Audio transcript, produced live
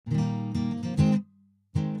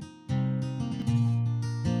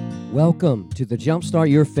Welcome to the Jumpstart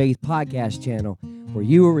Your Faith podcast channel, where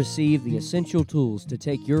you will receive the essential tools to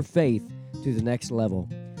take your faith to the next level.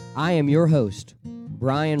 I am your host,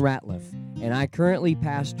 Bryan and I currently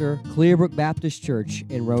pastor Clearbrook Baptist Church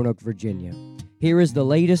in Roanoke, Virginia. Here is the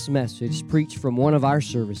latest message preached from one of our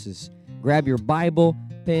services. Grab your Bible,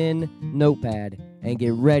 pen, notepad, and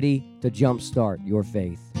get ready to jumpstart your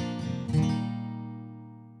faith.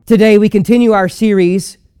 Today we continue our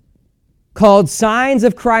series called Signs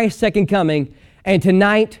of Christ's Second Coming, and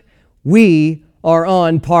tonight we are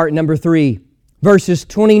on part number 3, verses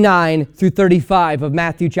 29 through 35 of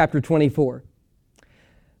Matthew chapter 24.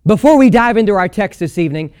 Before we dive into our text this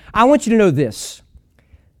evening, I want you to know this,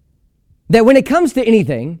 that when it comes to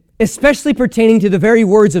anything, especially pertaining to the very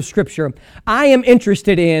words of Scripture, I am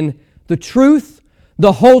interested in the truth,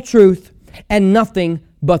 the whole truth, and nothing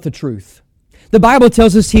but the truth. The Bible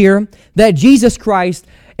tells us here that Jesus Christ,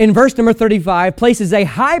 in verse number 35, places a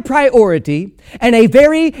high priority and a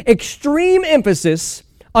very extreme emphasis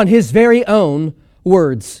on His very own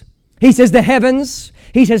words. He says the heavens,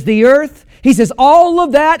 He says the earth, He says all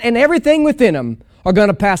of that and everything within them are going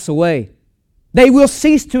to pass away. They will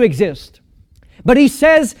cease to exist. But He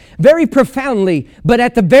says very profoundly, but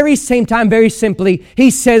at the very same time very simply, He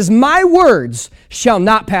says, my words shall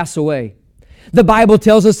not pass away. The Bible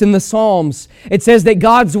tells us in the Psalms, it says that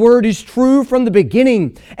God's word is true from the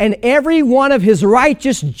beginning, and every one of His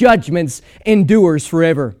righteous judgments endures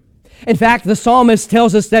forever. In fact, the psalmist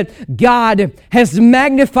tells us that God has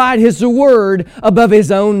magnified His word above His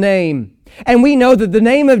own name. And we know that the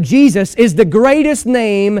name of Jesus is the greatest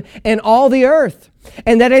name in all the earth.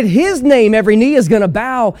 And that at His name every knee is going to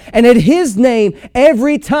bow, and at His name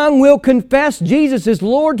every tongue will confess Jesus is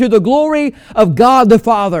Lord to the glory of God the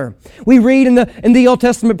Father. We read in the Old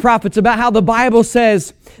Testament prophets about how the Bible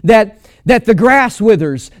says that the grass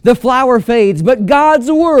withers, the flower fades, but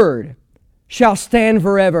God's word shall stand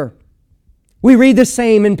forever. We read the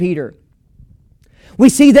same in Peter. We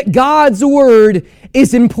see that God's word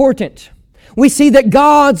is important. We see that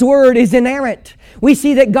God's word is inerrant. We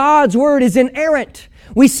see that God's word is inerrant.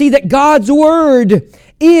 We see that God's word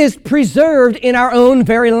is preserved in our own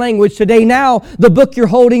very language today. Now, the book you're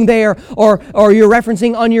holding there or you're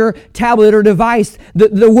referencing on your tablet or device,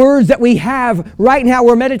 the words that we have right now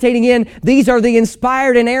we're meditating in, these are the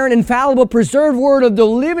inspired, inerrant, infallible, preserved word of the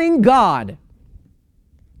living God.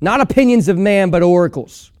 Not opinions of man, but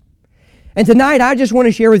oracles. And tonight, I just want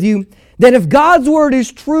to share with you that if God's word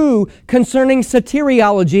is true concerning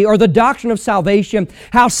soteriology, or the doctrine of salvation,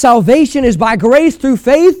 how salvation is by grace through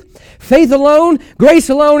faith, faith alone, grace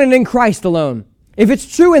alone, and in Christ alone. If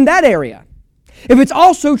it's true in that area, if it's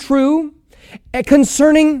also true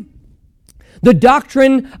concerning the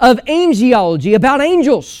doctrine of angelology, about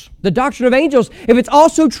angels, the doctrine of angels, if it's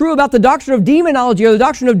also true about the doctrine of demonology, or the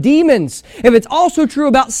doctrine of demons, if it's also true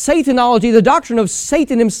about Satanology, the doctrine of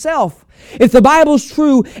Satan himself, if the Bible's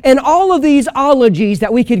true in all of these ologies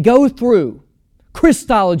that we could go through,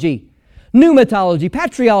 Christology, pneumatology,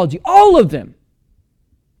 patriology, all of them,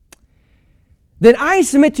 then I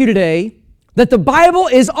submit to you today that the Bible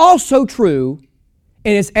is also true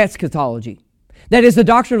in its eschatology. That is the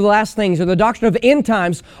doctrine of the last things, or the doctrine of end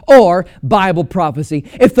times, or Bible prophecy.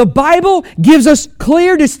 If the Bible gives us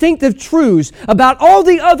clear, distinctive truths about all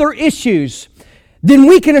the other issues, then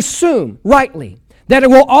we can assume rightly that it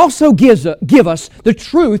will also give us the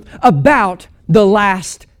truth about the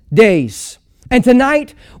last days. And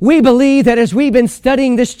tonight, we believe that as we've been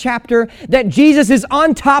studying this chapter, that Jesus is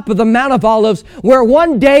on top of the Mount of Olives, where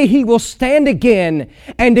one day He will stand again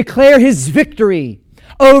and declare His victory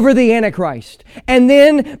over the Antichrist, and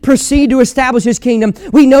then proceed to establish His kingdom.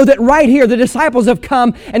 We know that right here, the disciples have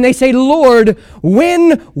come and they say, Lord,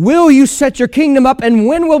 when will you set your kingdom up, and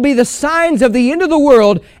when will be the signs of the end of the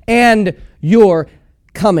world and your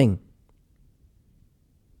coming?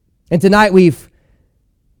 And tonight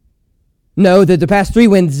know that the past 3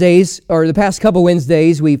 Wednesdays, or the past couple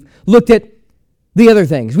Wednesdays, we've looked at the other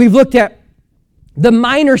things. We've looked at the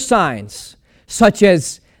minor signs, such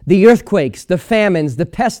as the earthquakes, the famines, the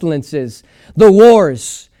pestilences, the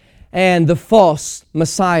wars, and the false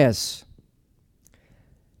messiahs.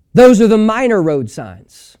 Those are the minor road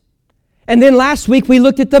signs. And then last week we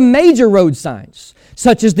looked at the major road signs,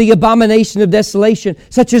 such as the abomination of desolation,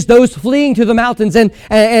 such as those fleeing to the mountains, and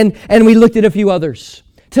we looked at a few others.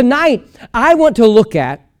 Tonight, I want to look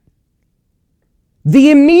at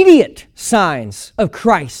the immediate signs of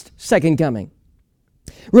Christ's second coming.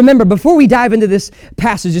 Remember, before we dive into this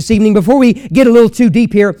passage this evening, before we get a little too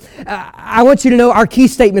deep here, I want you to know our key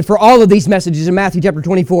statement for all of these messages in Matthew chapter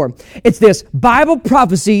 24. It's this: Bible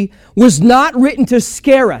prophecy was not written to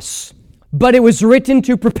scare us, but it was written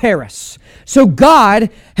to prepare us. So God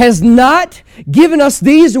has not given us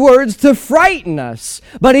these words to frighten us,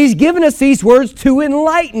 but He's given us these words to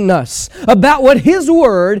enlighten us about what His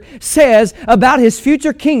Word says about His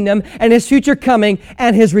future kingdom and His future coming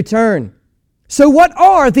and His return. So what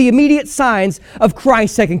are the immediate signs of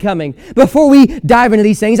Christ's second coming? Before we dive into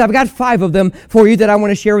these things, I've got 5 of them for you that I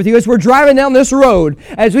want to share with you. As we're driving down this road,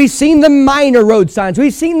 as we've seen the minor road signs,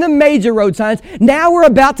 we've seen the major road signs, now we're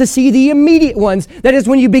about to see the immediate ones. That is,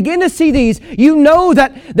 when you begin to see these, you know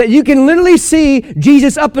that you can literally see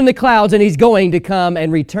Jesus up in the clouds and He's going to come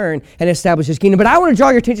and return and establish His kingdom. But I want to draw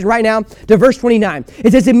your attention right now to verse 29.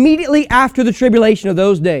 It says, immediately after the tribulation of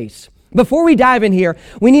those days. Before we dive in here,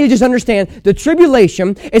 we need to just understand the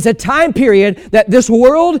tribulation is a time period that this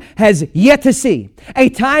world has yet to see. A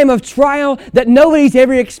time of trial that nobody's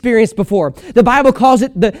ever experienced before. The Bible calls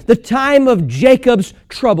it the time of Jacob's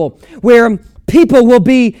trouble, where people will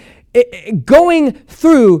be going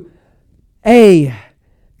through a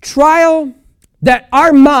trial that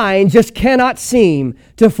our mind just cannot seem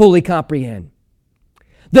to fully comprehend.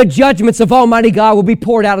 The judgments of Almighty God will be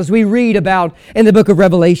poured out as we read about in the book of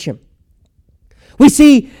Revelation. We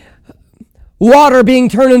see water being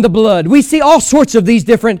turned into blood. We see all sorts of these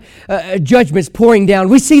different judgments pouring down.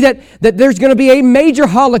 We see that there's going to be a major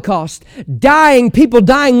Holocaust, people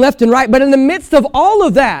dying left and right. But in the midst of all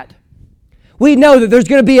of that, we know that there's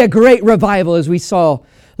going to be a great revival, as we saw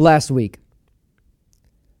last week.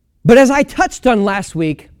 But as I touched on last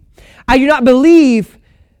week, I do not believe,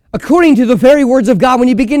 according to the very words of God, when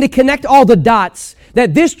you begin to connect all the dots,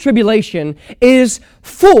 that this tribulation is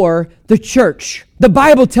for the church. The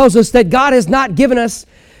Bible tells us that God has not given us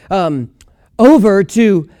over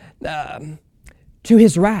to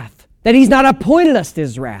His wrath, that He's not appointed us to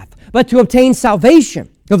His wrath, but to obtain salvation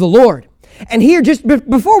of the Lord. And here, just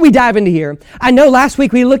before we dive into here, I know last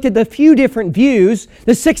week we looked at the few different views,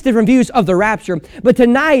 the 6 different views of the rapture, but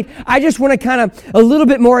tonight I just want to kind of a little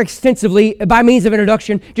bit more extensively, by means of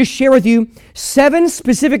introduction, just share with you 7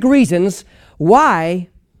 specific reasons why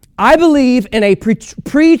I believe in a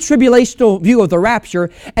pre-tribulational view of the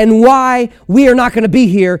rapture and why we are not going to be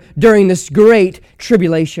here during this great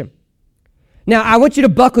tribulation. Now, I want you to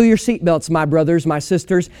buckle your seatbelts, my brothers, my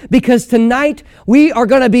sisters, because tonight we are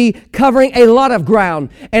going to be covering a lot of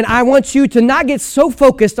ground. And I want you to not get so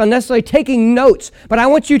focused on necessarily taking notes, but I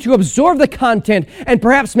want you to absorb the content and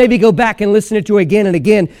perhaps maybe go back and listen to it again and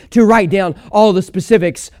again to write down all the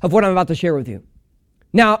specifics of what I'm about to share with you.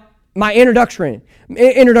 Now, my introduction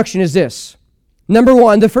is this. Number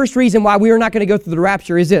 1, the first reason why we are not going to go through the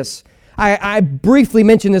rapture is this. I briefly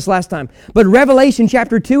mentioned this last time, but Revelation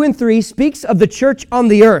chapter 2 and 3 speaks of the church on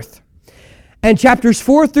the earth, and chapters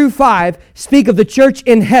 4 through 5 speak of the church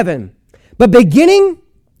in heaven. But beginning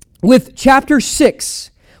with chapter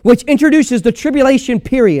 6, which introduces the tribulation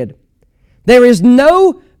period, there is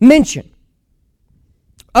no mention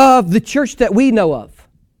of the church that we know of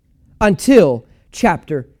until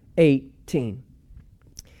chapter 18.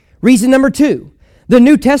 Reason number 2. The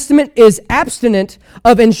New Testament is abstinent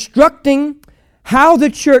of instructing how the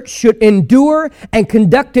church should endure and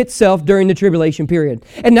conduct itself during the tribulation period.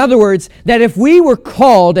 In other words, that if we were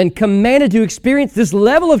called and commanded to experience this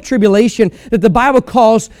level of tribulation that the Bible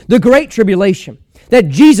calls the Great Tribulation, that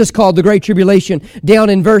Jesus called the Great Tribulation down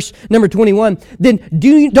in verse number 21, then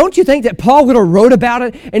don't you think that Paul would have wrote about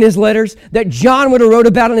it in his letters, that John would have wrote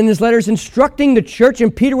about it in his letters, instructing the church,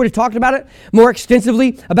 and Peter would have talked about it more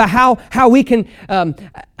extensively, about how we can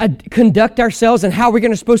conduct ourselves and how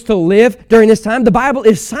we're supposed to live during this time? The Bible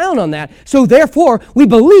is silent on that. So therefore, we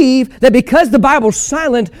believe that because the Bible's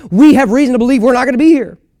silent, we have reason to believe we're not going to be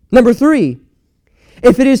here. Number 3,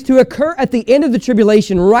 if it is to occur at the end of the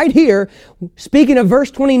tribulation, right here, speaking of verse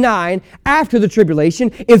 29, after the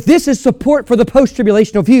tribulation, if this is support for the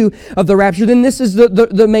post-tribulational view of the rapture, then this is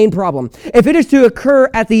the main problem. If it is to occur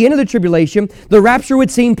at the end of the tribulation, the rapture would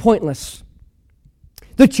seem pointless.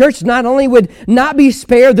 The church not only would not be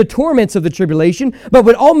spared the torments of the tribulation, but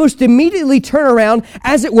would almost immediately turn around,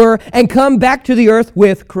 as it were, and come back to the earth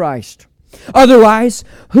with Christ. Otherwise,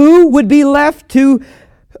 who would be left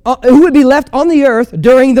on the earth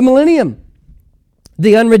during the millennium?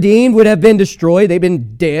 The unredeemed would have been destroyed. They've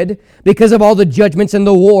been dead because of all the judgments and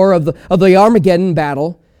the war of the Armageddon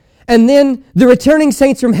battle. And then the returning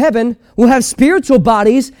saints from heaven will have spiritual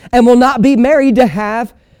bodies and will not be married to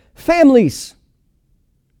have families.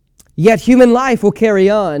 Yet human life will carry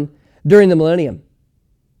on during the millennium,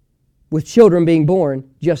 with children being born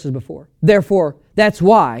just as before. Therefore, that's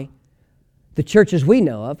why the church as we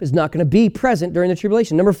know of is not going to be present during the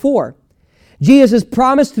tribulation. Number 4, Jesus'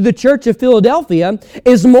 promise to the church of Philadelphia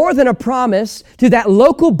is more than a promise to that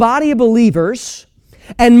local body of believers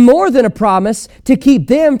and more than a promise to keep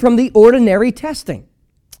them from the ordinary testing.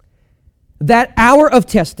 That hour of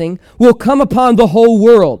testing will come upon the whole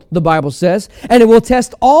world, the Bible says, and it will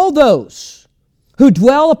test all those who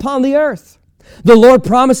dwell upon the earth. The Lord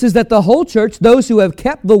promises that the whole church, those who have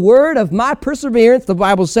kept the word of my perseverance, the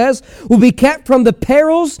Bible says, will be kept from the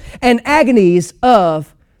perils and agonies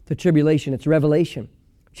of the tribulation. It's Revelation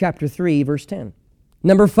chapter 3, verse 10.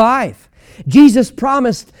 Number 5, Jesus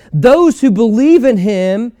promised those who believe in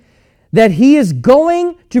Him that He is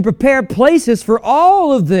going to prepare places for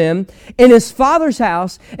all of them in His Father's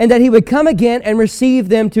house, and that He would come again and receive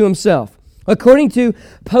them to Himself. According to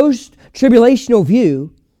post-tribulational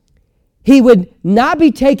view, He would not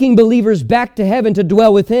be taking believers back to heaven to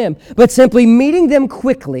dwell with Him, but simply meeting them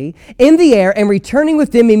quickly in the air and returning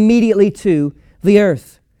with them immediately to the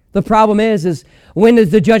earth. The problem is when does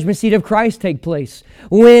the judgment seat of Christ take place?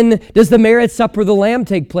 When does the marriage supper of the Lamb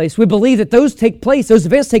take place? We believe that those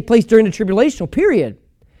events take place during the tribulational period.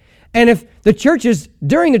 And if the church is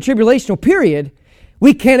during the tribulational period,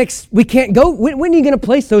 we can't go, when are you going to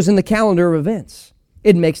place those in the calendar of events?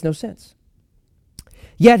 It makes no sense.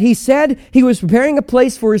 Yet He said He was preparing a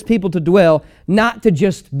place for His people to dwell, not to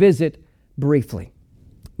just visit briefly.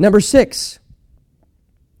 Number 6.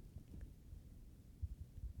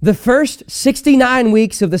 The first 69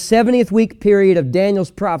 weeks of the 70th week period of Daniel's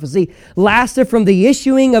prophecy lasted from the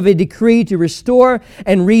issuing of a decree to restore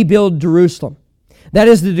and rebuild Jerusalem. That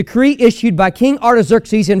is the decree issued by King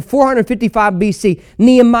Artaxerxes in 455 BC,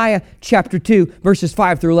 Nehemiah chapter 2, verses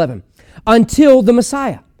 5 through 11, until the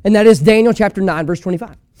Messiah. And that is Daniel chapter 9, verse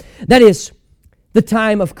 25. That is the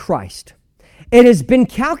time of Christ. It has been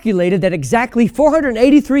calculated that exactly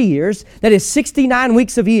 483 years, that is 69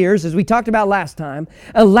 weeks of years, as we talked about last time,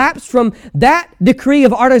 elapsed from that decree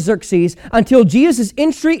of Artaxerxes until Jesus'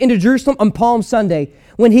 entry into Jerusalem on Palm Sunday,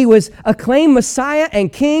 when He was acclaimed Messiah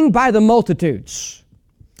and King by the multitudes.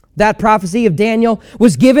 That prophecy of Daniel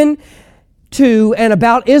was given to and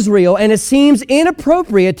about Israel, and it seems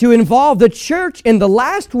inappropriate to involve the church in the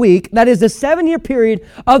last week, that is the 7-year period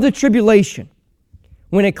of the tribulation,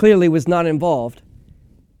 when it clearly was not involved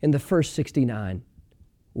in the first 69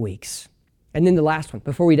 weeks. And then the last one,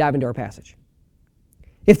 before we dive into our passage.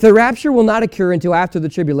 If the rapture will not occur until after the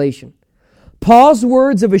tribulation, Paul's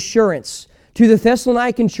words of assurance to the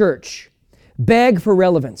Thessalonican church beg for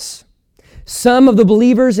relevance. Some of the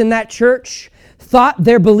believers in that church thought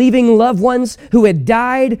their believing loved ones who had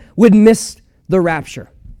died would miss the rapture.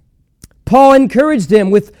 Paul encouraged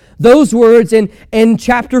them with those words in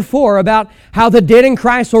chapter 4 about how the dead in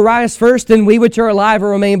Christ will rise first, and we which are alive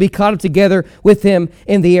or remain be caught up together with Him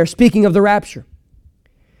in the air. Speaking of the rapture,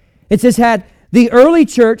 it says, had the early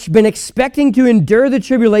church been expecting to endure the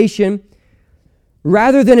tribulation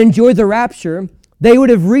rather than enjoy the rapture, they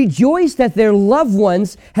would have rejoiced that their loved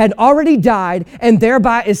ones had already died and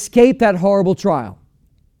thereby escaped that horrible trial.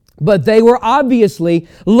 But they were obviously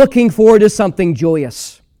looking forward to something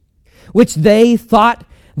joyous, which they thought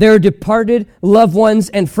their departed loved ones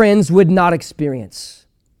and friends would not experience.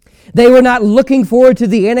 They were not looking forward to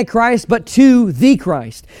the Antichrist, but to the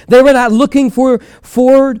Christ. They were not looking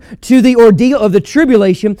forward to the ordeal of the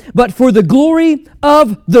tribulation, but for the glory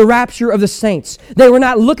of the rapture of the saints. They were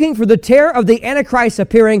not looking for the terror of the Antichrist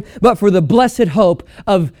appearing, but for the blessed hope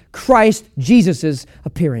of Christ Jesus'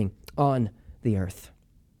 appearing on the earth.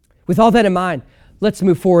 With all that in mind, let's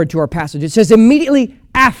move forward to our passage. It says immediately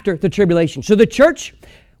after the tribulation. So the church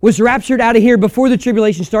was raptured out of here before the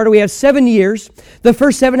tribulation started. We have 7 years. The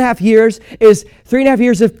first 7.5 years is 3.5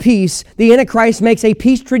 years of peace. The Antichrist makes a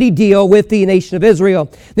peace treaty deal with the nation of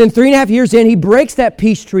Israel. Then 3.5 years in, he breaks that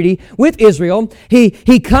peace treaty with Israel.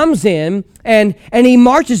 He comes in and he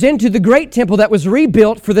marches into the great temple that was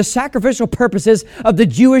rebuilt for the sacrificial purposes of the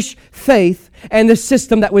Jewish faith and the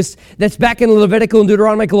system that's back in the Levitical and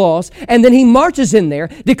Deuteronomic laws. And then he marches in there,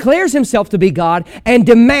 declares himself to be God, and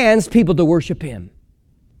demands people to worship Him.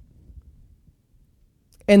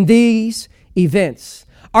 And these events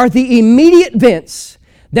are the immediate events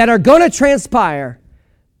that are going to transpire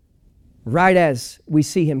right as we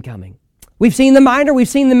see Him coming. We've seen the minor, we've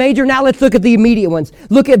seen the major. Now let's look at the immediate ones.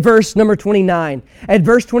 Look at verse number 29. At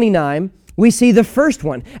verse 29, we see the first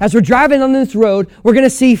one. As we're driving on this road, we're going to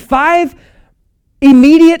see 5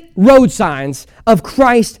 immediate road signs of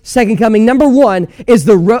Christ's second coming. Number 1 is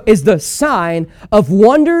the sign of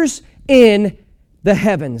wonders in the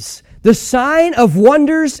heavens. The sign of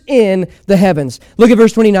wonders in the heavens. Look at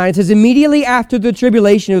verse 29. It says, immediately after the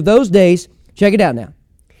tribulation of those days, check it out now,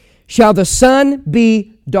 shall the sun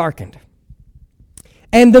be darkened,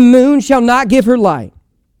 and the moon shall not give her light,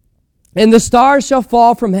 and the stars shall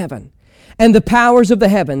fall from heaven, and the powers of the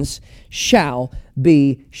heavens shall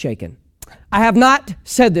be shaken. I have not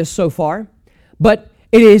said this so far, but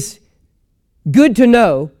it is good to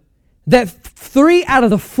know that 3 out of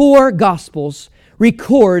the 4 Gospels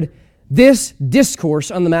record this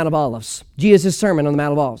discourse on the Mount of Olives, Jesus' sermon on the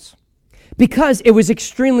Mount of Olives, because it was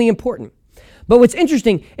extremely important. But what's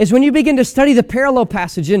interesting is when you begin to study the parallel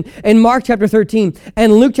passage in Mark chapter 13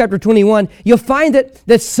 and Luke chapter 21, you'll find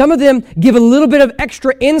that some of them give a little bit of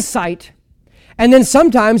extra insight. And then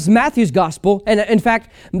sometimes Matthew's gospel, and in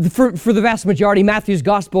fact, for the vast majority, Matthew's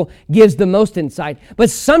gospel gives the most insight. But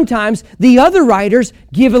sometimes the other writers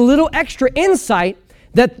give a little extra insight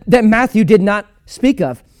that Matthew did not speak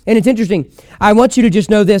of. And it's interesting. I want you to just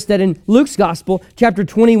know this, that in Luke's gospel, chapter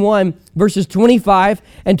 21, verses 25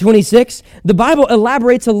 and 26, the Bible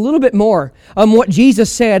elaborates a little bit more on what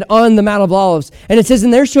Jesus said on the Mount of Olives. And it says,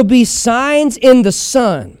 "And there shall be signs in the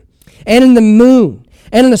sun, and in the moon,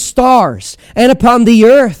 and in the stars, and upon the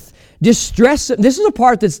earth, distress." This is a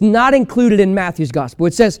part that's not included in Matthew's gospel.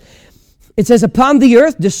 It says, "Upon the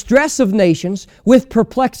earth, distress of nations with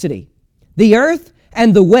perplexity, the earth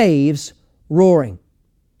and the waves roaring.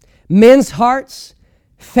 Men's hearts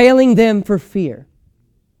failing them for fear,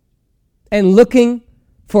 and looking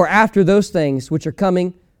for after those things which are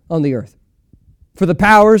coming on the earth. For the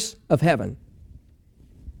powers of heaven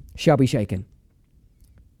shall be shaken."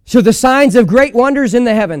 So the signs of great wonders in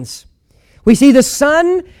the heavens. We see the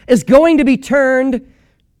sun is going to be turned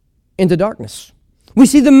into darkness. We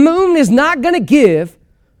see the moon is not going to give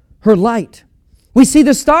her light. We see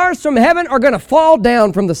the stars from heaven are going to fall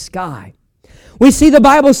down from the sky. We see the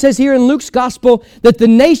Bible says here in Luke's gospel that the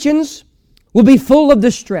nations will be full of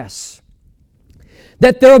distress,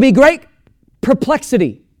 that there will be great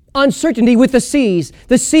perplexity, uncertainty with the seas,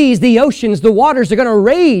 the oceans, the waters are going to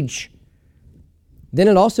rage. Then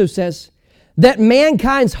it also says that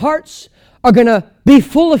mankind's hearts are going to be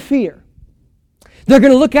full of fear. They're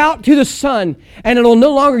going to look out to the sun, and it'll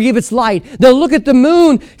no longer give its light. They'll look at the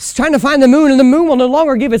moon, trying to find the moon, and the moon will no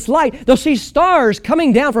longer give its light. They'll see stars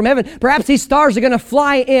coming down from heaven. Perhaps these stars are going to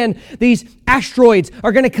fly in. These asteroids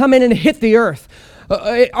are going to come in and hit the earth.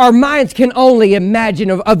 Our minds can only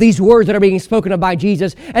imagine of these words that are being spoken of by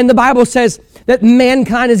Jesus. And the Bible says that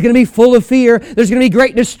mankind is going to be full of fear. There's going to be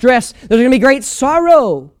great distress. There's going to be great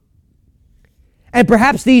sorrow. And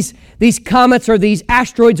perhaps these comets or these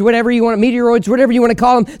asteroids, meteoroids, whatever you want to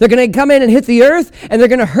call them, they're going to come in and hit the earth, and they're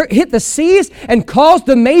going to hit the seas and cause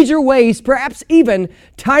the major waves, perhaps even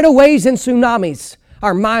tidal waves and tsunamis.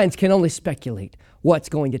 Our minds can only speculate what's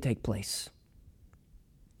going to take place.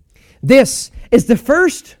 This is the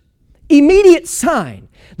first immediate sign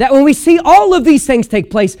that when we see all of these things take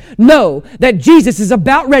place, know that Jesus is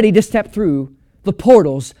about ready to step through the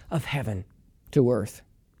portals of heaven to earth.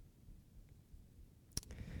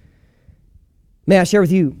 May I share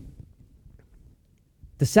with you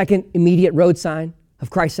the second immediate road sign of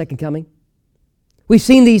Christ's second coming? We've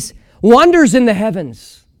seen these wonders in the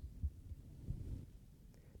heavens.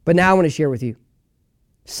 But now I want to share with you,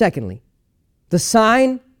 secondly, the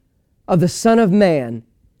sign of the Son of Man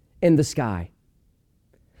in the sky.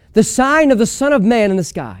 The sign of the Son of Man in the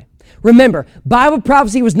sky. Remember, Bible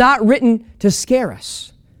prophecy was not written to scare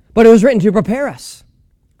us, but it was written to prepare us.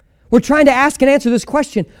 We're trying to ask and answer this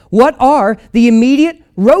question. What are the immediate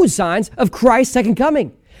road signs of Christ's second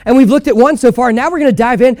coming? And we've looked at one so far. Now we're going to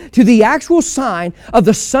dive into the actual sign of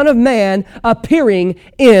the Son of Man appearing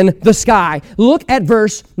in the sky. Look at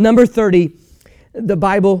verse number 30. The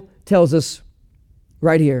Bible tells us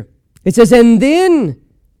right here. It says, "And then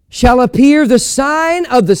shall appear the sign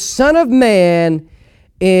of the Son of Man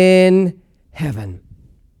in heaven."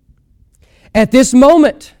 At this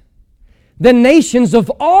moment, the nations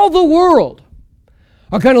of all the world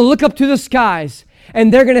are going to look up to the skies,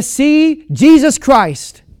 and they're going to see Jesus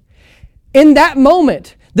Christ. In that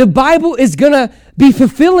moment, the Bible is going to be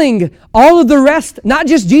fulfilling all of the rest, not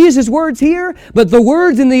just Jesus' words here, but the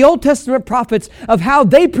words in the Old Testament prophets of how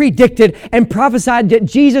they predicted and prophesied that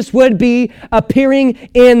Jesus would be appearing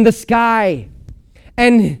in the sky.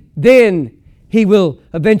 And then He will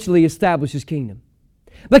eventually establish His kingdom.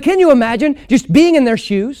 But can you imagine just being in their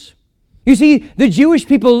shoes? You see the Jewish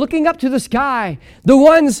people looking up to the sky, the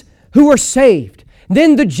ones who were saved.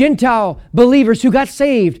 Then the Gentile believers who got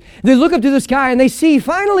saved, they look up to the sky and they see,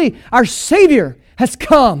 finally, our Savior has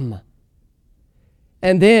come.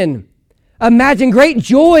 And then imagine great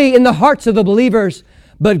joy in the hearts of the believers,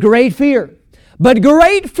 but great fear. But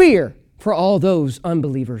great fear for all those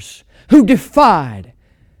unbelievers who defied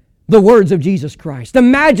the words of Jesus Christ.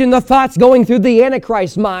 Imagine the thoughts going through the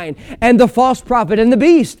Antichrist's mind and the false prophet and the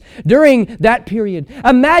beast during that period.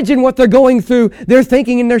 Imagine what they're going through. They're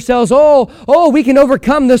thinking in themselves, oh, we can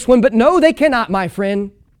overcome this one. But no, they cannot, my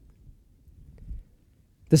friend.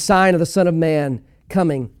 The sign of the Son of Man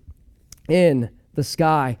coming in the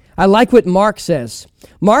sky. I like what Mark says.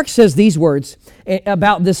 Mark says these words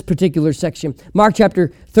about this particular section. Mark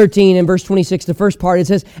chapter 13 and verse 26, the first part, it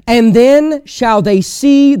says, "And then shall they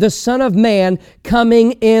see the Son of Man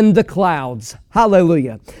coming in the clouds."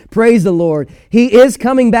 Hallelujah. Praise the Lord. He is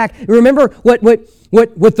coming back. Remember what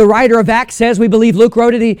the writer of Acts says. We believe Luke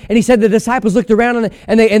wrote it, and he said the disciples looked around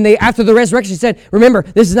and they after the resurrection said, remember,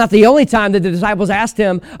 this is not the only time that the disciples asked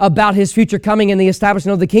him about his future coming and the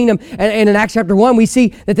establishment of the kingdom. And in Acts chapter 1, we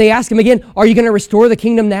see that they ask him again, are you going to restore the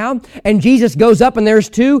kingdom now? And Jesus goes up, and there's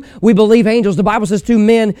two, we believe, angels. The Bible says two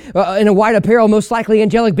men in a white apparel, most likely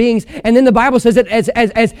angelic beings. And then the Bible says that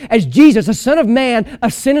as Jesus, the Son of Man,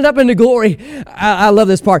 ascended up into glory. I love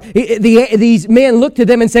this part. These men looked to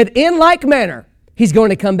them and said, in like manner, He's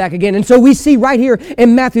going to come back again. And so we see right here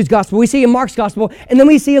in Matthew's gospel, we see in Mark's gospel, and then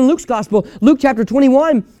we see in Luke's gospel, Luke chapter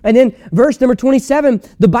 21, and then verse number 27,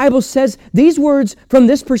 the Bible says these words from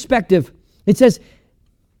this perspective. It says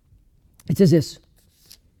this,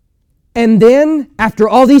 "And then, after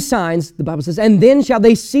all these signs," the Bible says, "and then shall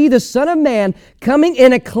they see the Son of Man coming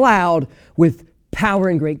in a cloud with power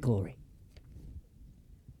and great glory."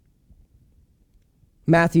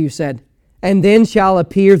 Matthew said, "And then shall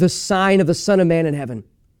appear the sign of the Son of Man in heaven."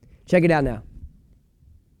 Check it out now.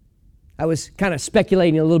 I was kind of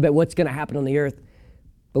speculating a little bit what's going to happen on the earth,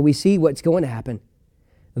 but we see what's going to happen.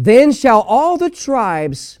 "Then shall all the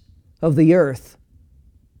tribes of the earth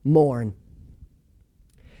mourn."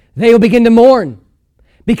 They will begin to mourn,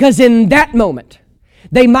 because in that moment,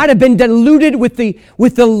 they might have been deluded with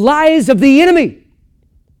the lies of the enemy.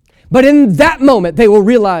 But in that moment, they will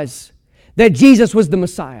realize that Jesus was the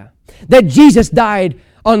Messiah, that Jesus died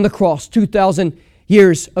on the cross 2,000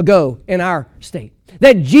 years ago in our state,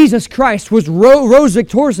 that Jesus Christ rose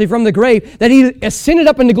victoriously from the grave, that He ascended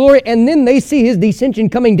up into glory, and then they see His descension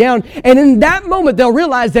coming down. And in that moment, they'll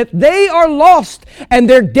realize that they are lost and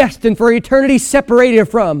they're destined for eternity separated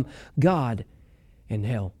from God in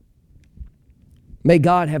hell. May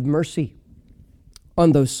God have mercy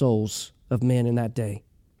on those souls of men in that day.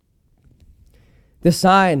 The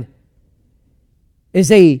sign is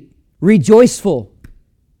a rejoiceful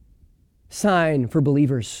sign for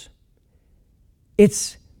believers.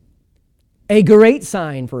 It's a great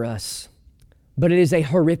sign for us, but it is a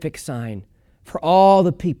horrific sign for all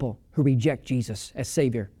the people who reject Jesus as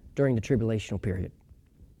Savior during the tribulational period.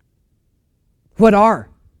 What are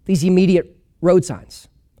these immediate road signs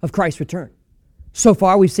of Christ's return? So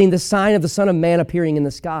far, we've seen the sign of the Son of Man appearing in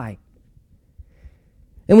the sky.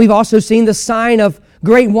 And we've also seen the sign of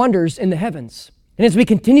great wonders in the heavens. And as we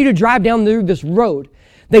continue to drive down through this road,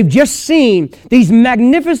 they've just seen these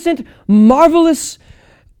magnificent, marvelous,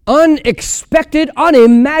 unexpected,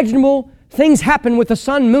 unimaginable things happen with the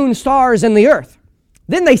sun, moon, stars, and the earth.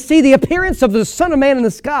 Then they see the appearance of the Son of Man in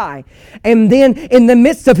the sky. And then in the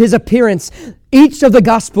midst of His appearance, each of the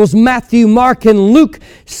Gospels, Matthew, Mark, and Luke,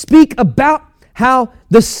 speak about how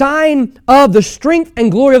the sign of the strength and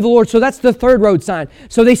glory of the Lord. So that's the third road sign.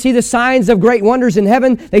 So they see the signs of great wonders in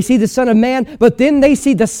heaven. They see the Son of Man. But then they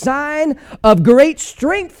see the sign of great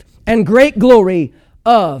strength and great glory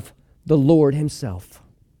of the Lord Himself.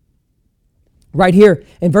 Right here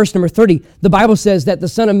in verse number 30, the Bible says that the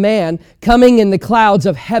Son of Man coming in the clouds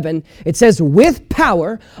of heaven, it says with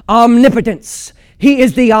power, omnipotence. He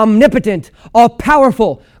is the omnipotent,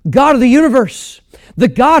 all-powerful God of the universe. The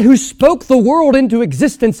God who spoke the world into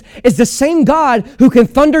existence is the same God who can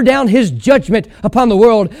thunder down His judgment upon the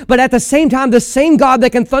world, but at the same time, the same God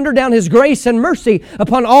that can thunder down His grace and mercy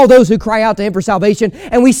upon all those who cry out to Him for salvation.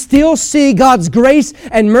 And we still see God's grace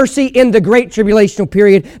and mercy in the great tribulational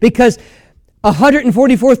period, because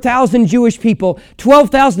 144,000 Jewish people,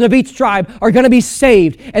 12,000 of each tribe, are going to be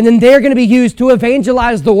saved. And then they're going to be used to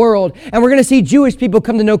evangelize the world. And we're going to see Jewish people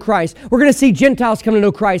come to know Christ. We're going to see Gentiles come to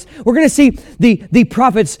know Christ. We're going to see the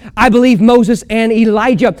prophets, I believe Moses and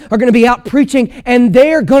Elijah, are going to be out preaching, and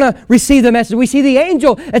they're going to receive the message. We see the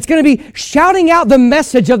angel that's going to be shouting out the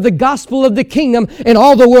message of the gospel of the kingdom in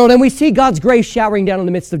all the world. And we see God's grace showering down in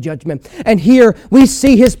the midst of judgment. And here we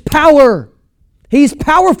see His power. He's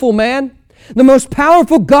powerful, man. The most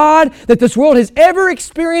powerful God that this world has ever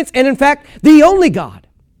experienced, and in fact, the only God.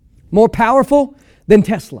 More powerful than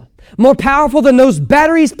Tesla. More powerful than those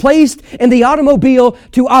batteries placed in the automobile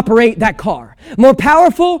to operate that car. More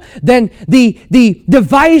powerful than the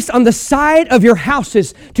device on the side of your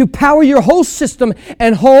houses to power your whole system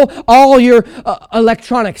and all your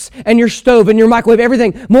electronics and your stove and your microwave,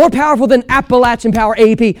 everything. More powerful than Appalachian Power,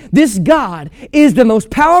 AEP. This God is the most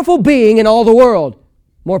powerful being in all the world.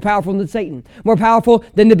 More powerful than Satan, more powerful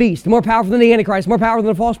than the beast, more powerful than the Antichrist, more powerful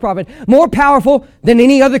than the false prophet, more powerful than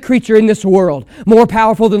any other creature in this world, more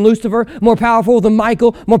powerful than Lucifer, more powerful than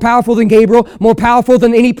Michael, more powerful than Gabriel, more powerful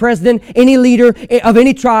than any president, any leader of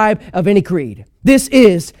any tribe, of any creed. This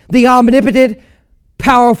is the omnipotent,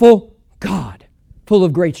 powerful God, full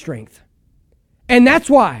of great strength. And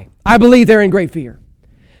that's why I believe they're in great fear.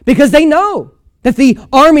 Because they know that the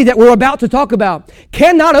army that we're about to talk about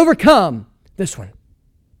cannot overcome this one.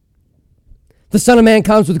 The Son of Man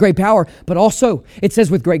comes with great power, but also, it says,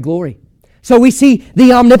 with great glory. So we see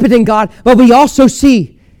the omnipotent God, but we also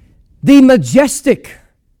see the majestic,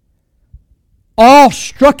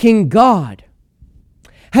 awe-striking God.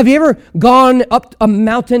 Have you ever gone up a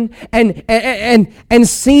mountain and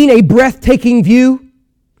seen a breathtaking view,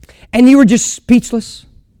 and you were just speechless?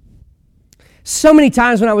 So many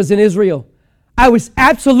times when I was in Israel, I was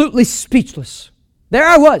absolutely speechless. There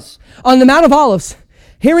I was, on the Mount of Olives,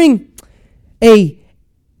 hearing a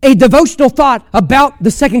devotional thought about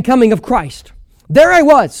the second coming of Christ. There I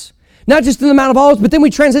was, not just in the Mount of Olives, but then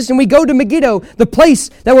we transition, we go to Megiddo, the place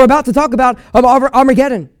that we're about to talk about of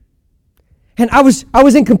Armageddon. And I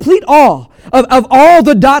was in complete awe of all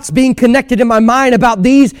the dots being connected in my mind about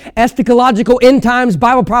these eschatological end times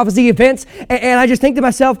Bible prophecy events. And I just think to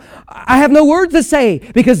myself, I have no words to say,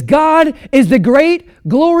 because God is the great,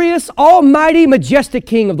 glorious, almighty, majestic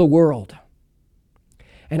King of the world.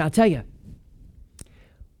 And I'll tell you,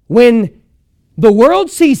 when the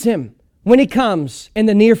world sees Him, when He comes in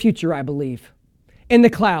the near future, I believe, in the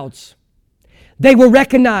clouds, they will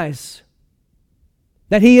recognize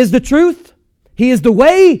that He is the truth, He is the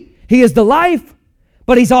way, He is the life,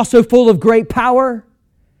 but He's also full of great power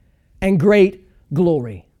and great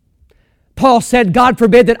glory. Paul said, God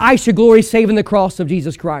forbid that I should glory save in the cross of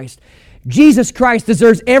Jesus Christ. Jesus Christ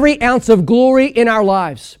deserves every ounce of glory in our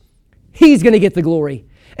lives. He's going to get the glory.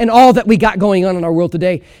 And all that we got going on in our world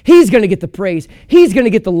today, He's going to get the praise. He's going to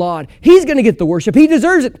get the laud. He's going to get the worship. He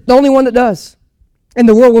deserves it, the only one that does. And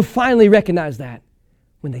the world will finally recognize that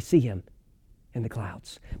when they see Him in the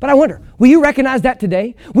clouds. But I wonder, will you recognize that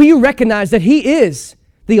today? Will you recognize that He is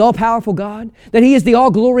the all-powerful God, that He is the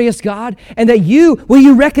all-glorious God, and that will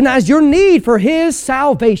you recognize your need for His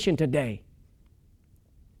salvation today?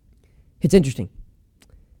 It's interesting.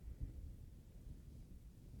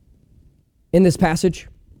 In this passage,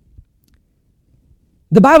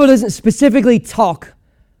 the Bible doesn't specifically talk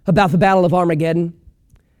about the Battle of Armageddon,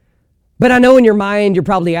 but I know in your mind you're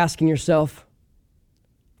probably asking yourself,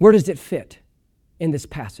 where does it fit in this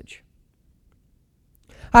passage?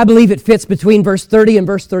 I believe it fits between verse 30 and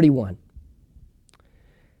verse 31.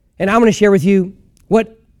 And I'm going to share with you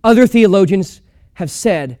what other theologians have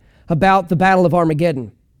said about the Battle of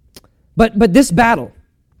Armageddon. But this battle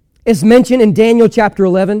is mentioned in Daniel chapter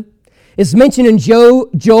 11, is mentioned in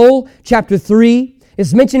Joel chapter 3,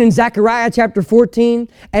 is mentioned in Zechariah chapter 14,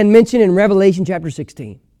 and mentioned in Revelation chapter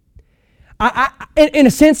 16. In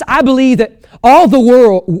a sense, I believe that all the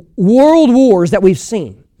world wars that we've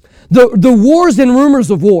seen, the wars and rumors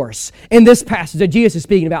of wars in this passage that Jesus is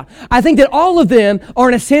speaking about, I think that all of them are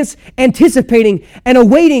in a sense anticipating and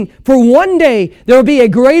awaiting for one day there will be a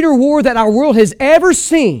greater war that our world has ever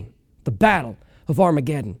seen, the Battle of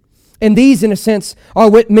Armageddon. And these, in a sense, are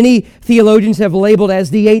what many theologians have labeled as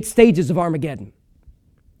the 8 stages of Armageddon.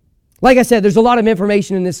 Like I said, there's a lot of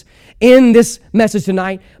information in this message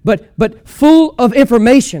tonight, but full of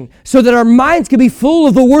information so that our minds can be full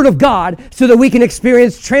of the Word of God so that we can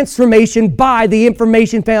experience transformation by the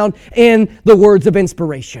information found in the words of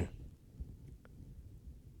inspiration.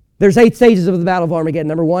 There's 8 stages of the Battle of Armageddon.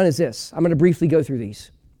 Number 1 is this. I'm going to briefly go through these.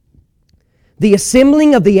 The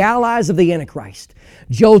assembling of the allies of the Antichrist.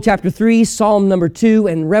 Joel chapter 3, Psalm number 2,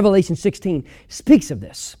 and Revelation 16 speaks of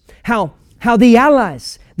this. How the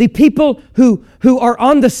allies, the people who are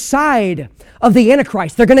on the side of the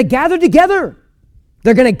Antichrist, they're going to gather together.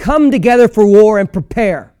 They're going to come together for war and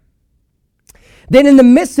prepare. Then in the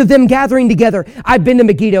midst of them gathering together, I've been to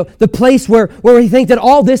Megiddo, the place where we think that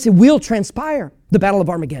all this will transpire, the Battle of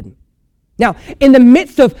Armageddon. Now, in the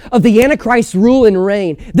midst of the Antichrist's rule and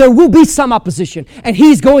reign, there will be some opposition, and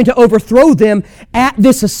he's going to overthrow them at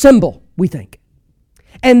this assemble, we think.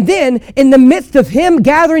 And then, in the midst of him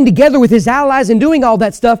gathering together with his allies and doing all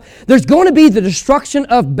that stuff, there's going to be the destruction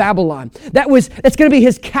of Babylon. That's going to be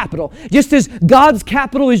his capital. Just as God's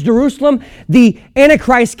capital is Jerusalem, the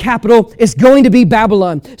Antichrist capital is going to be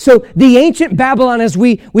Babylon. So the ancient Babylon, as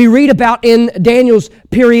we read about in Daniel's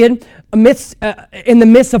period, in the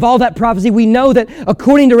midst of all that prophecy, we know that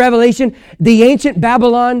according to Revelation, the ancient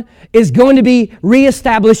Babylon is going to be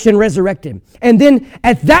reestablished and resurrected. And then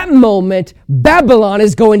at that moment, Babylon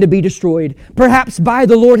is going to be destroyed, perhaps by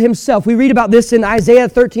the Lord himself. We read about this in Isaiah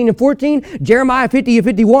 13 and 14, Jeremiah 50 and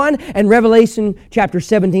 51, and Revelation chapter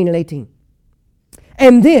 17 and 18.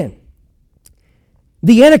 And then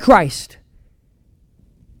the Antichrist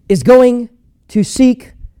is going to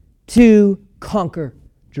seek to conquer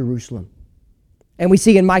Jerusalem. And we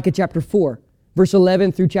see in Micah chapter 4, verse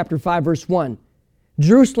 11 through chapter 5, verse 1,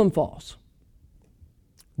 Jerusalem falls.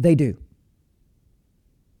 They do.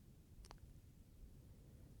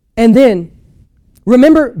 And then,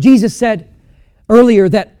 remember Jesus said earlier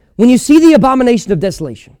that when you see the abomination of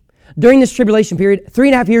desolation, during this tribulation period,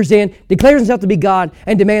 3.5 years in, declares himself to be God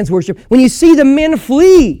and demands worship. When you see the men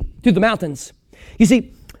flee to the mountains, you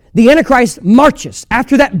see, the Antichrist marches.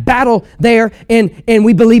 After that battle there in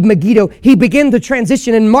we believe Megiddo, he begins to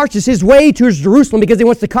transition and marches his way towards Jerusalem because he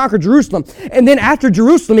wants to conquer Jerusalem. And then after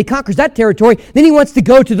Jerusalem, he conquers that territory. Then he wants to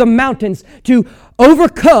go to the mountains to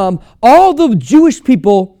overcome all the Jewish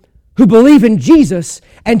people who believe in Jesus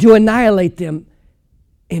and to annihilate them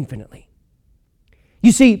infinitely.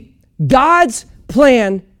 You see, God's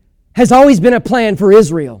plan has always been a plan for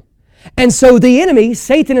Israel. And so the enemy,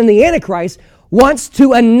 Satan and the Antichrist, wants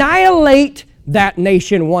to annihilate that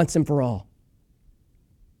nation once and for all.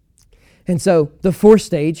 And so the fourth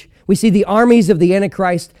stage, we see the armies of the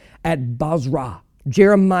Antichrist at Basra,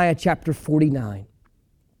 Jeremiah chapter 49.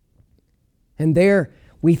 And there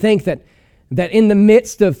we think that in the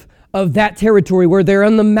midst of that territory where they're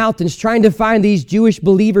on the mountains trying to find these Jewish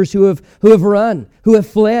believers who have run, who have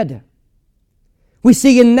fled, we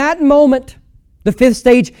see in that moment, the fifth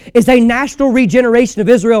stage is a national regeneration of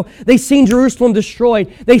Israel. They've seen Jerusalem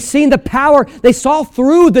destroyed. They've seen the power. They saw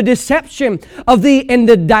through the deception and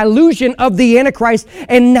the delusion of the Antichrist.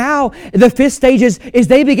 And now the fifth stage is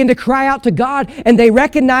they begin to cry out to God and they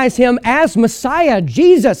recognize him as Messiah,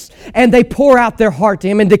 Jesus. And they pour out their heart to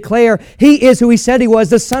him and declare he is who he said he was,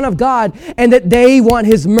 the Son of God, and that they want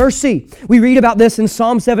his mercy. We read about this in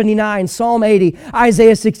Psalm 79, Psalm 80,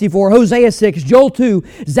 Isaiah 64, Hosea 6, Joel 2,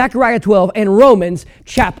 Zechariah 12, and Romans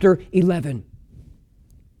chapter 11.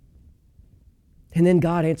 And then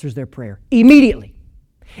God answers their prayer. Immediately,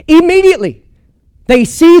 they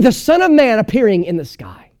see the Son of Man appearing in the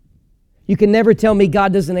sky. You can never tell me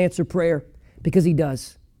God doesn't answer prayer, because he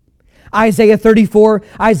does. Isaiah 34,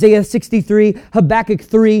 Isaiah 63, Habakkuk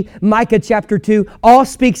 3, Micah chapter 2, all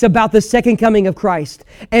speaks about the second coming of Christ.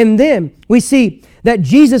 And then we see that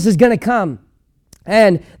Jesus is going to come.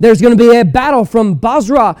 And there's going to be a battle from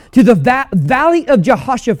Basra to the valley of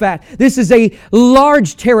Jehoshaphat. This is a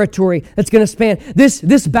large territory that's going to span.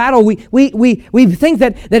 This battle, we think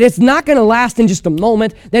that it's not going to last in just a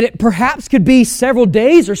moment, that it perhaps could be several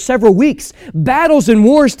days or several weeks. Battles and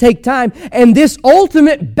wars take time. And this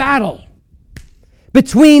ultimate battle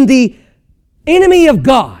between the enemy of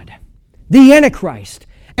God, the Antichrist,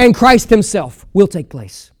 and Christ himself will take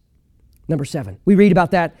place. Number 7. We read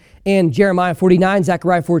about that in Jeremiah 49,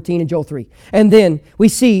 Zechariah 14, and Joel 3. And then we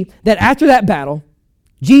see that after that battle,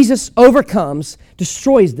 Jesus overcomes,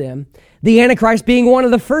 destroys them, the Antichrist being one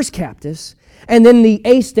of the first captives. And then the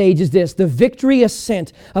 8th stage is this, the victory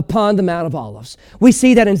ascent upon the Mount of Olives. We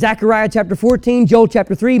see that in Zechariah chapter 14, Joel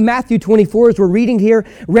chapter 3, Matthew 24, as we're reading here,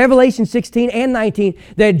 Revelation 16 and 19,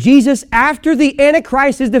 that Jesus, after the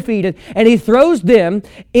Antichrist is defeated, and he throws him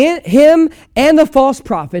and the false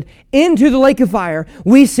prophet into the lake of fire,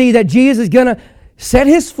 we see that Jesus is going to set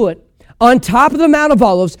his foot on top of the Mount of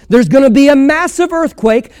Olives. There's going to be a massive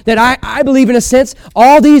earthquake that I believe, in a sense,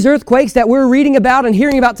 all these earthquakes that we're reading about and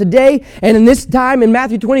hearing about today and in this time in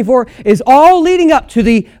Matthew 24 is all leading up to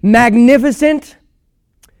the magnificent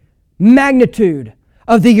magnitude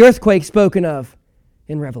of the earthquake spoken of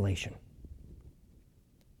in Revelation.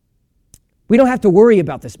 We don't have to worry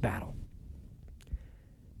about this battle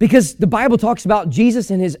because the Bible talks about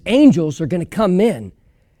Jesus and his angels are going to come in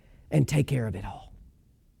and take care of it all.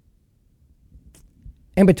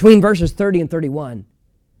 And between verses 30 and 31,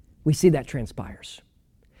 we see that transpires.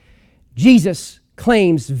 Jesus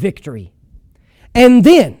claims victory. And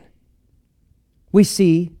then we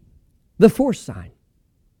see the fourth sign.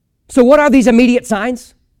 So what are these immediate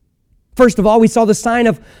signs? First of all, we saw the sign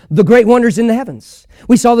of the great wonders in the heavens.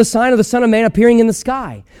 We saw the sign of the Son of Man appearing in the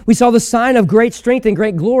sky. We saw the sign of great strength and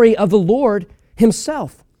great glory of the Lord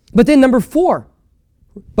himself. But then number 4,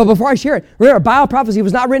 but before I share it, remember, Bible prophecy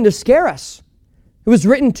was not written to scare us. It was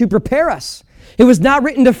written to prepare us. It was not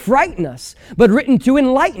written to frighten us, but written to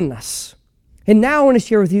enlighten us. And now I want to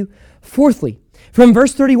share with you, fourthly, from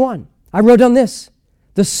verse 31, I wrote down this: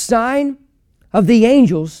 the sign of the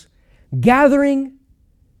angels gathering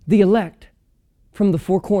the elect from the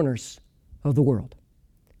four corners of the world.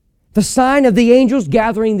 The sign of the angels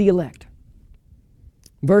gathering the elect.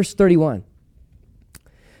 Verse 31.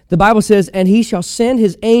 The Bible says, and he shall send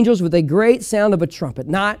his angels with a great sound of a trumpet.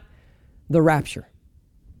 Not the rapture.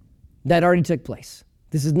 That already took place.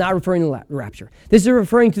 This is not referring to the rapture. This is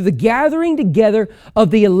referring to the gathering together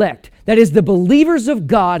of the elect. That is the believers of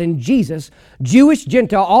God in Jesus, Jewish,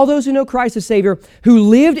 Gentile, all those who know Christ as Savior, who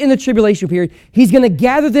lived in the tribulation period. He's going to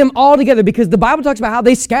gather them all together because the Bible talks about how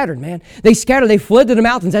they scattered, man. They scattered, they fled to the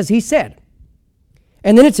mountains, as he said.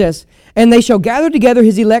 And then it says, and they shall gather together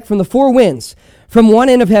his elect from the four winds, from one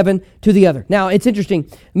end of heaven to the other. Now, it's interesting.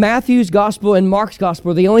 Matthew's gospel and Mark's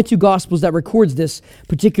gospel are the only two gospels that records this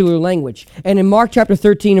particular language. And in Mark chapter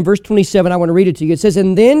 13 and verse 27, I want to read it to you. It says,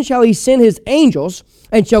 and then shall he send his angels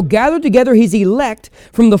and shall gather together his elect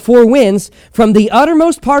from the four winds, from the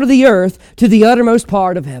uttermost part of the earth to the uttermost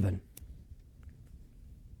part of heaven.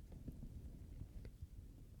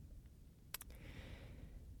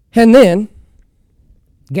 And then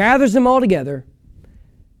gathers them all together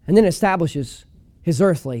and then establishes his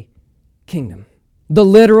earthly kingdom. The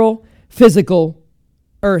literal, physical,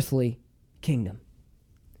 earthly kingdom.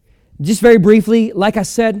 Just very briefly, like I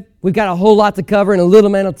said, we've got a whole lot to cover in a little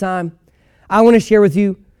amount of time. I want to share with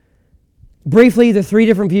you briefly the three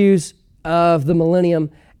different views of the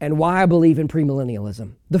millennium and why I believe in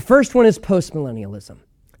premillennialism. The first one is postmillennialism.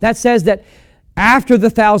 That says that after the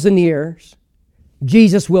 1,000 years,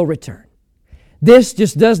 Jesus will return. This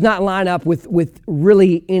just does not line up with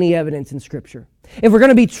really any evidence in Scripture. If we're going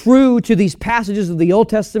to be true to these passages of the Old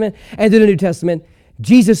Testament and to the New Testament,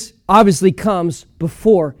 Jesus obviously comes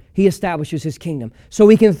before he establishes his kingdom. So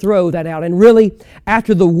we can throw that out. And really,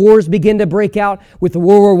 after the wars begin to break out with the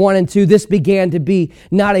World War I and II, this began to be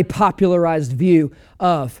not a popularized view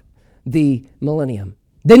of the millennium.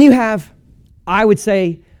 Then you have, I would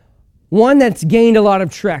say, one that's gained a lot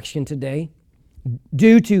of traction today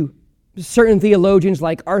due to certain theologians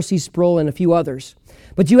like R.C. Sproul and a few others.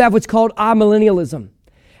 But you have what's called amillennialism.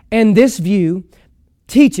 And this view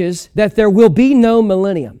teaches that there will be no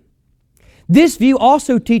millennium. This view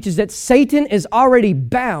also teaches that Satan is already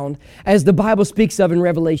bound, as the Bible speaks of in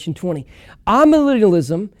Revelation 20.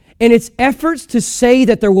 Amillennialism, in its efforts to say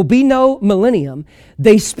that there will be no millennium,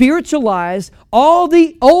 they spiritualize all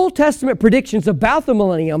the Old Testament predictions about the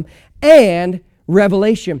millennium and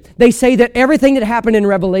Revelation. They say that everything that happened in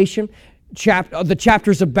Revelation, the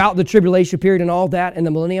chapters about the tribulation period and all that and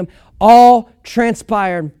the millennium, all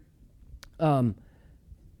transpired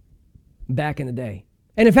back in the day.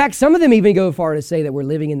 And in fact, some of them even go far to say that we're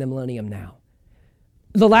living in the millennium now.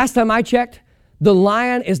 The last time I checked, the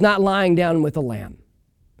lion is not lying down with the lamb.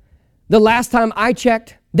 The last time I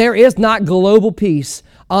checked, there is not global peace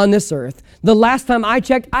on this earth. The last time I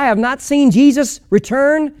checked, I have not seen Jesus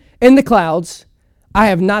return in the clouds. I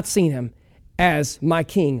have not seen him as my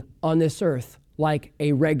king on this earth like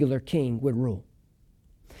a regular king would rule.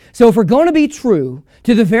 So if we're going to be true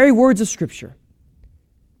to the very words of Scripture,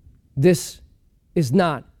 this is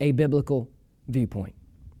not a biblical viewpoint.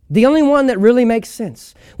 The only one that really makes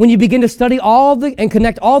sense when you begin to study and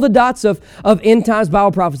connect all the dots of end times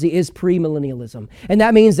Bible prophecy is premillennialism. And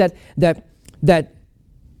that means that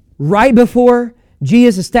right before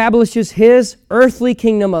Jesus establishes his earthly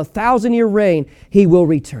kingdom, 1,000-year reign, he will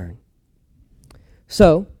return.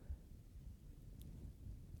 So,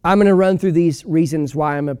 I'm going to run through these reasons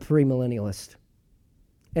why I'm a premillennialist.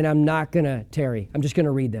 And I'm not going to tarry. I'm just going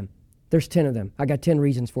to read them. There's 10 of them. I got 10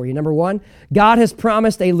 reasons for you. Number 1, God has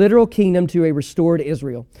promised a literal kingdom to a restored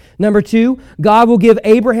Israel. Number 2, God will give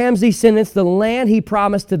Abraham's descendants the land he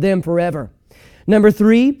promised to them forever. Number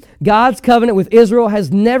 3, God's covenant with Israel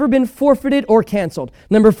has never been forfeited or canceled.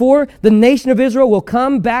 Number 4, the nation of Israel will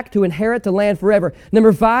come back to inherit the land forever.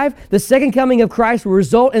 Number 5, the second coming of Christ will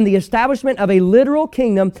result in the establishment of a literal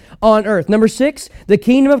kingdom on earth. Number 6, the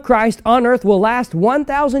kingdom of Christ on earth will last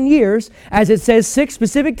 1,000 years, as it says 6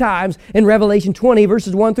 specific times in Revelation 20,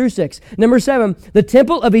 verses 1 through 6. Number 7, the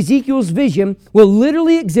temple of Ezekiel's vision will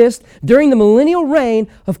literally exist during the millennial reign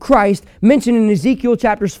of Christ, mentioned in Ezekiel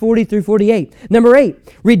chapters 40 through 48. Number 8,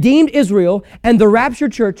 redeemed Israel and the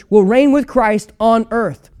raptured church will reign with Christ on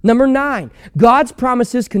earth. Number 9, God's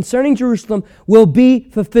promises concerning Jerusalem will be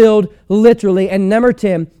fulfilled literally. And number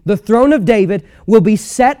 10, the throne of David will be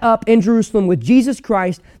set up in Jerusalem with Jesus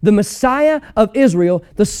Christ, the Messiah of Israel,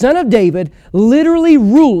 the Son of David, literally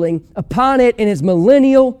ruling upon it in his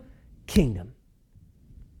millennial kingdom.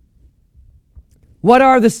 What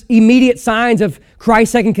are the immediate signs of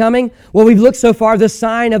Christ's second coming? Well, we've looked so far, the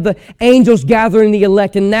sign of the angels gathering the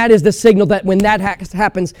elect, and that is the signal that when that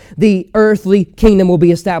happens, the earthly kingdom will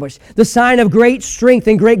be established. The sign of great strength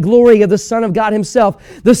and great glory of the Son of God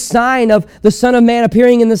himself, the sign of the Son of Man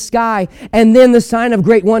appearing in the sky, and then the sign of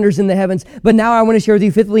great wonders in the heavens. But now I want to share with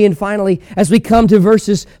you fifthly and finally, as we come to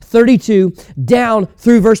verses 32 down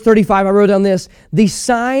through verse 35, I wrote down this, the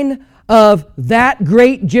sign of that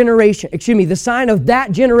great generation, the sign of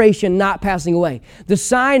that generation not passing away. The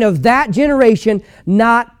sign of that generation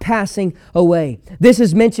not passing away. This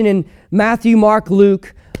is mentioned in Matthew, Mark,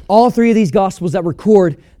 Luke, all three of these Gospels that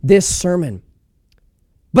record this sermon.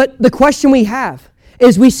 But the question we have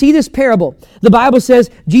is we see this parable. The Bible says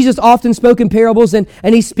Jesus often spoke in parables, and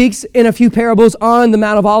he speaks in a few parables on the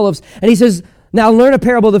Mount of Olives. And he says, now learn a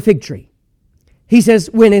parable of the fig tree. He says,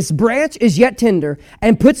 when its branch is yet tender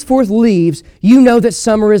and puts forth leaves, you know that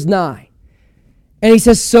summer is nigh. And he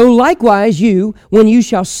says, so likewise you, when you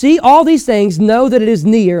shall see all these things, know that it is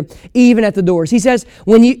near, even at the doors. He says,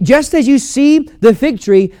 just as you see the fig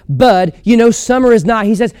tree bud, you know summer is nigh.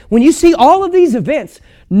 He says, when you see all of these events,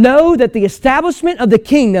 know that the establishment of the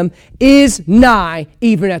kingdom is nigh,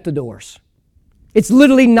 even at the doors. It's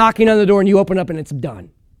literally knocking on the door and you open up and it's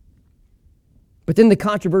done. But then the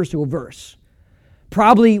controversial verse.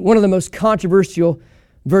 Probably one of the most controversial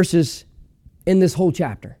verses in this whole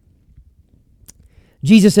chapter.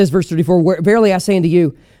 Jesus says, verse 34, verily I say unto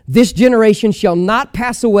you, this generation shall not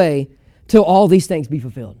pass away till all these things be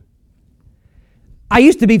fulfilled. I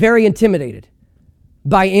used to be very intimidated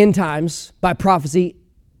by end times, by prophecy,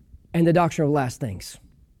 and the doctrine of last things.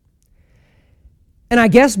 And I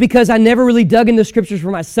guess because I never really dug into scriptures for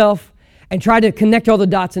myself, and tried to connect all the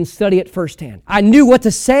dots and study it firsthand. I knew what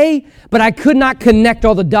to say, but I could not connect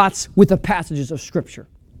all the dots with the passages of Scripture.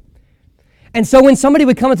 And so when somebody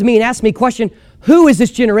would come up to me and ask me a question, who is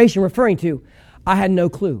this generation referring to? I had no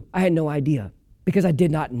clue. I had no idea because I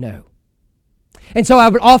did not know. And so I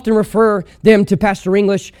would often refer them to Pastor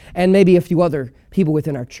English and maybe a few other people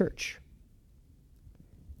within our church.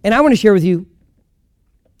 And I want to share with you,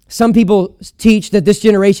 some people teach that this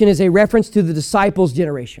generation is a reference to the disciples'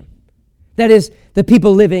 generation. That is, the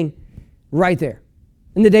people living right there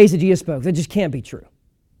in the days that Jesus spoke. That just can't be true.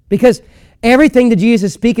 Because everything that Jesus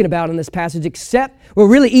is speaking about in this passage, except, well,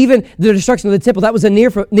 really even the destruction of the temple, that was a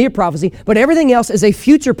near prophecy, but everything else is a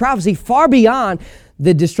future prophecy far beyond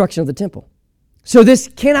the destruction of the temple. So this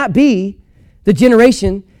cannot be the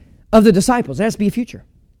generation of the disciples. It has to be a future.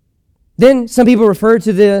 Then some people refer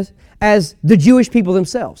to this as the Jewish people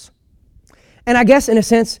themselves. And I guess in a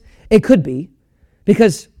sense it could be,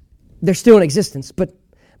 because they're still in existence. But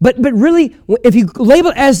really, if you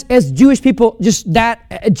label it as Jewish people, just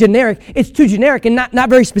that generic, it's too generic and not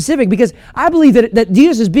very specific, because I believe that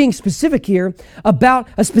Jesus is being specific here about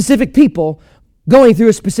a specific people going through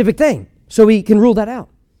a specific thing. So we can rule that out.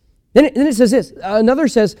 Then it says this. Another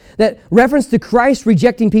says that reference to Christ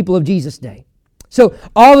rejecting people of Jesus' day. So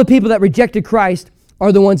all the people that rejected Christ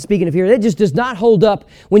are the ones speaking of here. It just does not hold up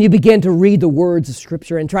when you begin to read the words of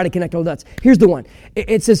Scripture and try to connect all the dots. Here's the one.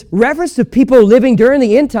 It says, reference to people living during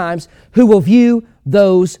the end times who will view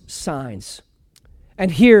those signs. And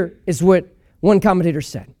here is what one commentator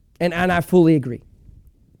said, and I fully agree.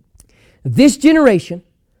 This generation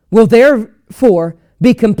will therefore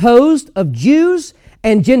be composed of Jews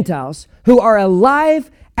and Gentiles who are alive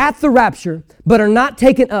at the rapture, but are not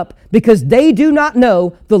taken up because they do not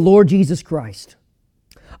know the Lord Jesus Christ.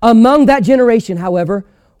 Among that generation, however,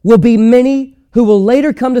 will be many who will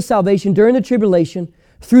later come to salvation during the tribulation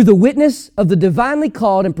through the witness of the divinely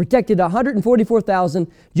called and protected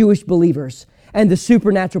 144,000 Jewish believers and the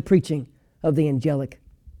supernatural preaching of the angelic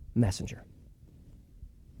messenger.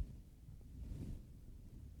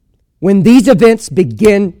 When these events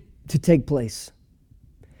begin to take place,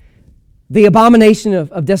 the abomination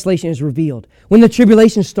of desolation is revealed. When the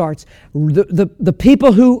tribulation starts, the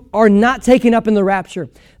people who are not taken up in the rapture,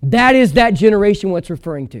 that is that generation what's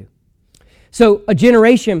referring to. So a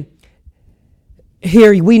generation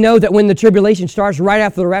here, we know that when the tribulation starts right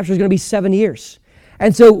after the rapture is going to be 7 years.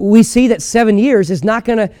 And so we see that 7 years is not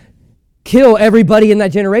going to kill everybody in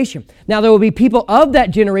that generation. Now, there will be people of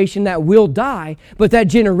that generation that will die, but that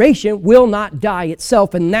generation will not die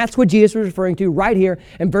itself. And that's what Jesus was referring to right here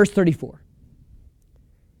in verse 34.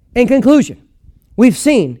 In conclusion, we've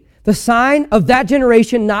seen the sign of that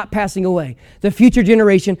generation not passing away, the future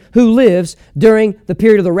generation who lives during the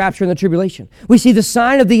period of the rapture and the tribulation. We see the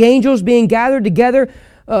sign of the angels being gathered together,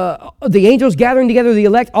 the angels gathering together the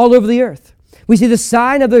elect all over the earth. We see the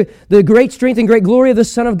sign of the great strength and great glory of the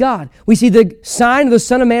Son of God. We see the sign of the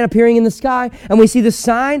Son of Man appearing in the sky, and we see the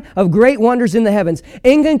sign of great wonders in the heavens.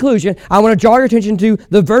 In conclusion, I want to draw your attention to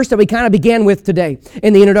the verse that we kind of began with today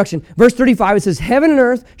in the introduction. Verse 35, it says, "Heaven and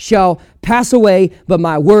earth shall pass away, but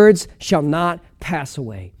my words shall not pass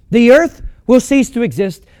away." The earth will cease to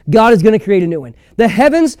exist. God is going to create a new one. The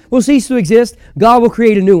heavens will cease to exist. God will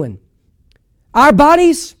create a new one. Our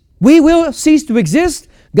bodies, we will cease to exist.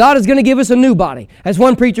 God is going to give us a new body. As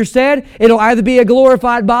one preacher said, it'll either be a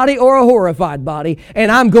glorified body or a horrified body, and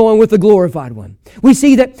I'm going with the glorified one. We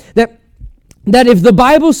see that if the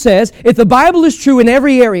Bible says, if the Bible is true in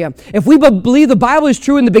every area, if we believe the Bible is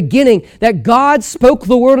true in the beginning, that God spoke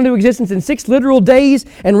the world into existence in 6 literal days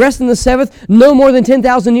and rested in the 7th, no more than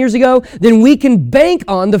 10,000 years ago, then we can bank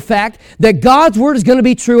on the fact that God's word is going to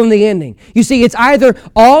be true in the ending. You see, it's either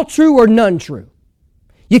all true or none true.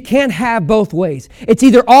 You can't have both ways. It's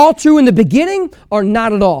either all true in the beginning or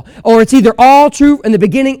not at all. Or it's either all true in the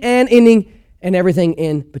beginning and ending and everything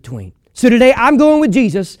in between. So today I'm going with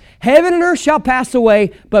Jesus. Heaven and earth shall pass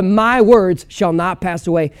away, but my words shall not pass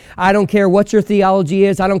away. I don't care what your theology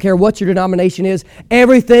is. I don't care what your denomination is.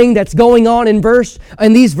 Everything that's going on in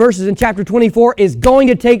these verses in chapter 24 is going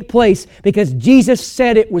to take place because Jesus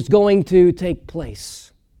said it was going to take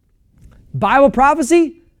place. Bible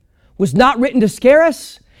prophecy was not written to scare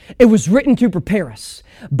us. It was written to prepare us.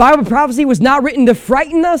 Bible prophecy was not written to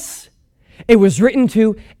frighten us. It was written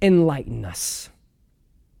to enlighten us.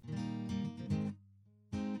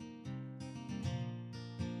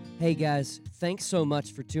 Hey guys, thanks so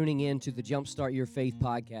much for tuning in to the Jumpstart Your Faith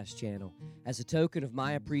podcast channel. As a token of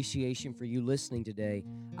my appreciation for you listening today,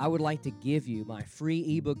 I would like to give you my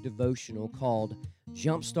free ebook devotional called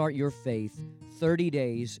Jumpstart Your Faith, 30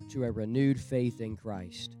 Days to a Renewed Faith in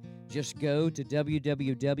Christ. Just go to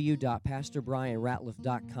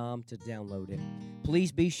www.pastorbryanratliff.com to download it.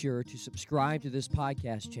 Please be sure to subscribe to this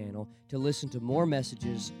podcast channel to listen to more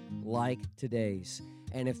messages like today's.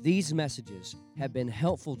 And if these messages have been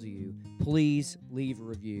helpful to you, please leave a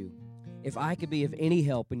review. If I could be of any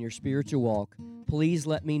help in your spiritual walk, please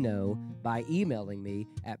let me know by emailing me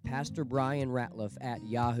at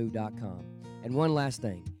pastorbryanratliff@yahoo.com. And one last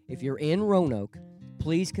thing, if you're in Roanoke,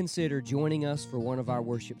 please consider joining us for one of our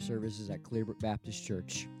worship services at Clearbrook Baptist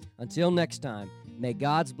Church. Until next time, may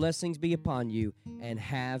God's blessings be upon you and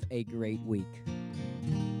have a great week.